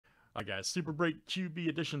All right, guys. Super Break QB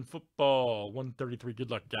Edition Football 133. Good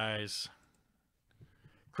luck, guys.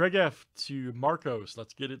 Craig F. to Marcos.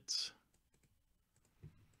 Let's get it.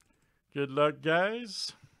 Good luck,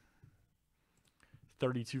 guys.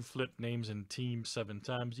 32 flip names and teams 7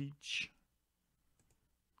 times each.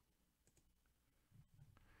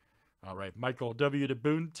 All right, Michael W. to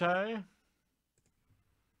Boontie.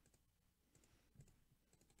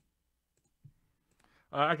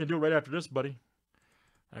 I can do it right after this, buddy.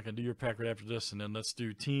 I can do your pack right after this, and then let's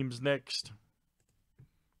do teams next.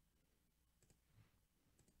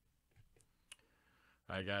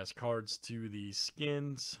 All right, guys, cards to the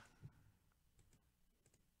Skins.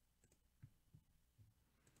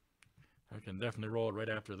 I can definitely roll it right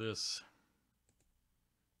after this.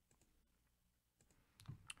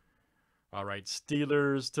 All right,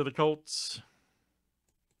 Steelers to the Colts.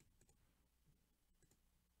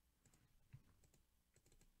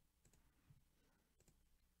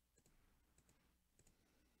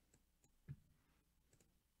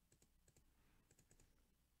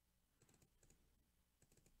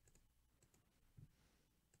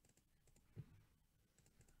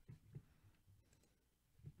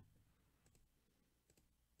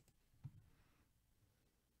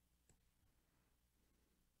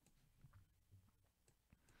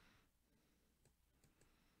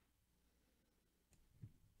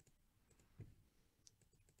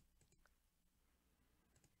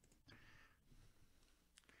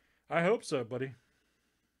 I hope so, buddy.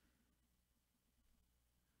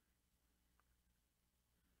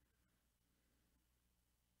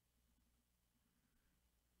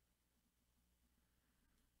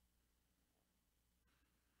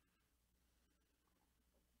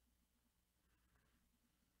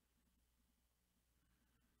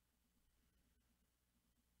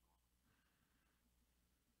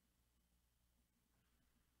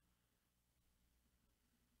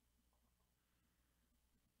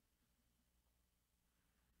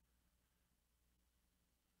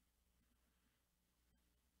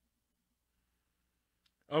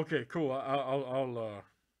 Okay, cool. I'll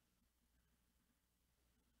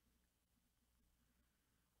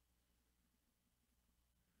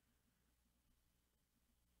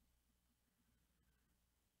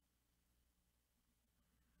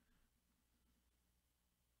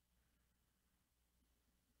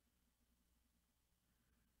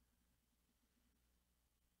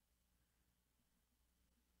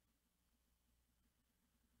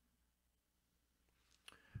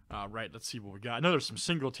All right, let's see what we got. I know there's some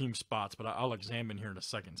single team spots, but I'll examine here in a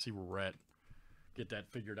second and see where we're at. Get that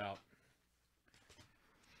figured out.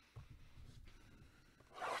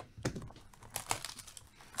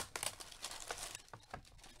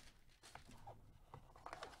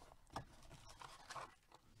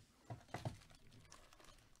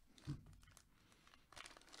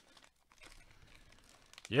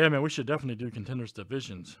 Yeah, man, we should definitely do contenders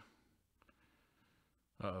divisions.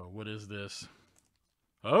 Uh-oh, what is this?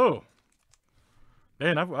 Oh,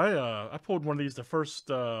 man, I pulled one of these the first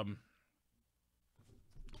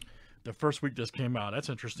week this came out. That's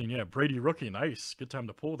interesting. Yeah, Brady rookie, nice. Good time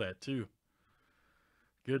to pull that too.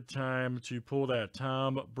 Good time to pull that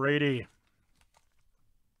Tom Brady.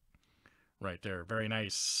 Right there, very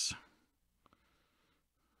nice.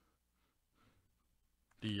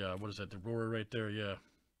 The what is that? The Aurora right there, yeah.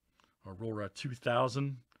 Aurora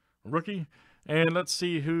 2000 rookie. And let's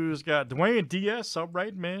see who's got Dwayne DS. All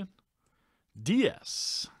right, man.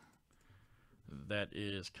 DS. That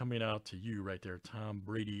is coming out to you right there. Tom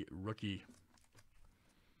Brady rookie.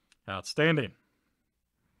 Outstanding.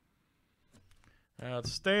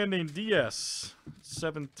 Outstanding DS.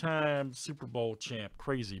 7-time Super Bowl champ.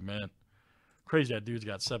 Crazy, man. Crazy that dude's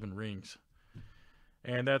got 7 rings.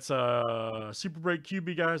 And that's Super Break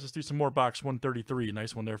QB, guys. Let's do some more box 133.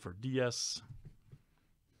 Nice one there for DS.